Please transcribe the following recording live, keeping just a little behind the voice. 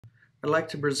I'd like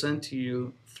to present to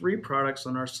you three products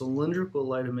on our cylindrical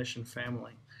light emission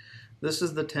family. This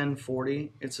is the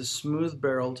 1040. It's a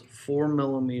smooth-barreled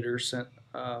 4mm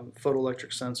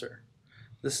photoelectric sensor.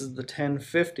 This is the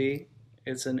 1050.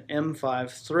 It's an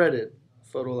M5 threaded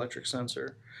photoelectric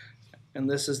sensor. And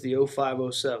this is the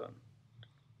 0507.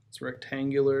 It's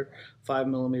rectangular,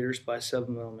 5mm by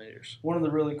 7mm. One of the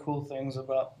really cool things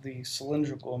about the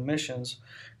cylindrical emissions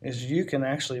is you can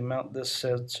actually mount this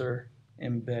sensor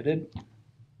embedded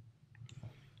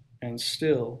and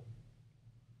still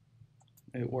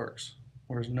it works,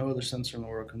 whereas no other sensor in the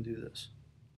world can do this.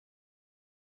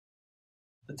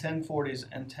 The 1040s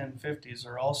and 1050s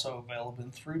are also available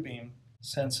in through beam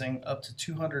sensing up to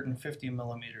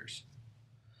 250mm.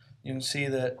 You can see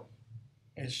that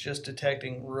it's just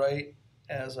detecting right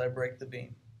as I break the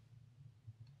beam.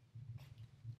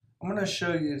 I'm going to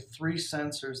show you three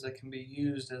sensors that can be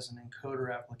used as an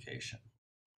encoder application.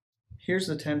 Here's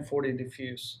the 1040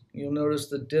 diffuse. You'll notice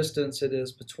the distance it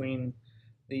is between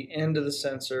the end of the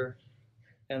sensor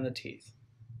and the teeth.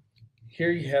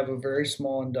 Here you have a very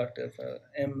small inductive,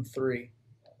 M3,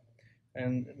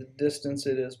 and the distance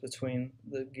it is between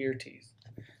the gear teeth.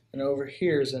 And over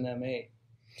here is an M8.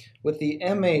 With the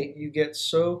M8, you get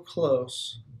so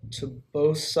close to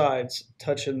both sides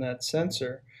touching that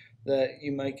sensor that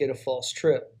you might get a false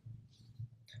trip.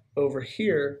 Over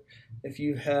here, if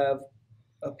you have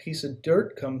a piece of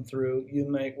dirt come through, you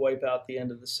might wipe out the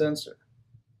end of the sensor.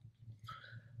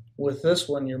 With this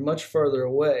one, you're much further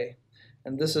away,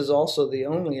 and this is also the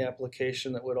only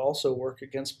application that would also work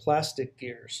against plastic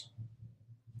gears.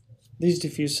 These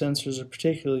diffuse sensors are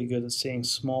particularly good at seeing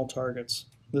small targets.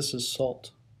 This is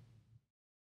salt.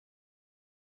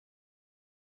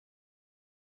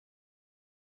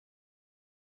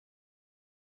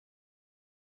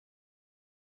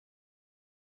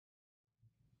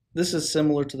 This is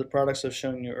similar to the products I've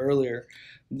shown you earlier.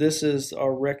 This is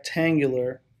our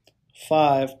rectangular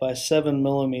 5 by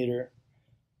 7mm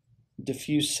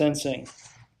diffuse sensing.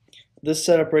 This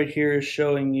setup right here is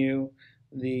showing you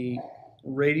the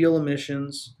radial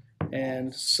emissions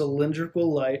and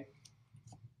cylindrical light.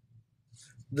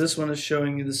 This one is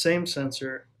showing you the same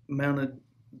sensor mounted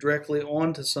directly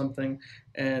onto something,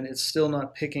 and it's still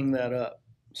not picking that up.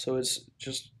 So it's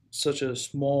just such a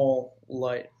small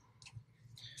light.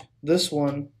 This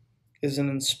one is an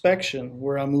inspection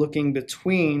where I'm looking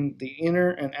between the inner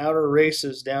and outer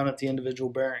races down at the individual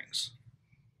bearings.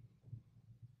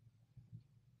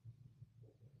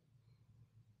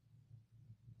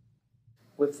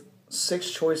 With 6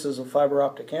 choices of fiber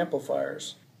optic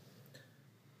amplifiers,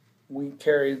 we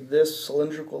carry this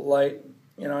cylindrical light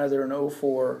in either an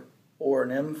 04 or an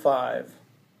M5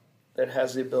 that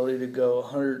has the ability to go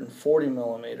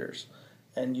 140mm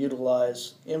and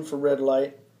utilize infrared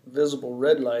light, visible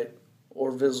red light, or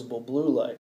visible blue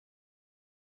light.